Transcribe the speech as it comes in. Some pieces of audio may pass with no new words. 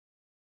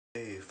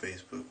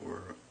Facebook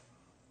world.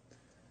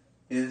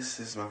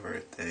 Yes, it's my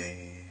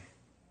birthday.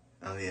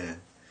 Oh yeah,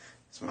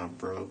 it's my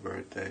bro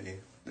birthday,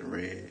 the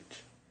Reg.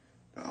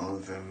 The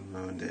only family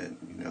member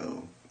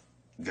that,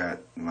 got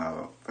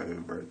my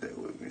favorite birthday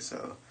with me.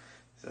 So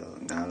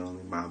not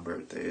only my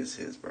birthday, it's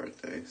his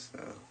birthday. So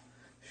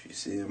if you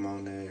see him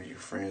on there, if you're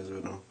friends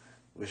with him,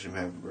 wish him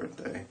happy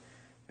birthday.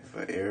 And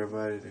for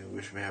everybody that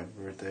wish me happy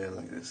birthday, I'd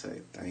like to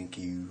say thank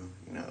you.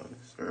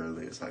 It's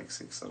early, it's like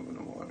 6 something in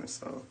the morning,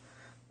 so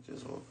I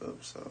just woke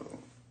up, so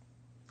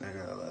I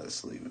got a lot of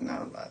sleep,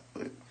 not a lot,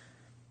 but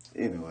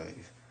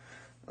anyways,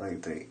 I'd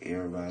like to thank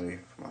everybody,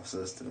 my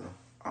sister,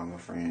 all my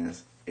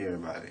friends,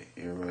 everybody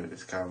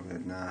that's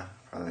commenting now,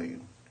 probably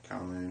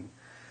commenting.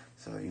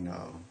 So,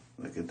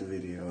 look at the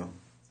video.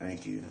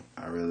 Thank you.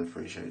 I really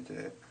appreciate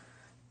that.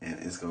 And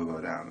it's gonna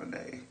go down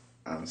today.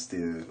 I'm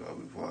still gonna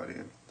be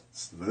partying.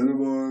 Slither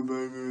boy,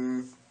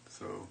 baby.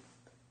 So,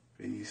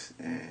 peace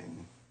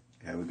and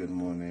have a good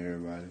morning,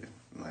 everybody.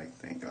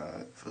 Thank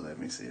God for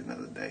letting me see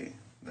another day.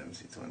 Let me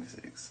see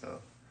 26.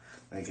 So,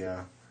 thank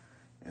y'all.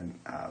 And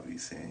I'll be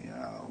seeing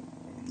y'all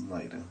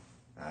later.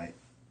 Alright?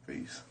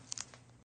 Peace.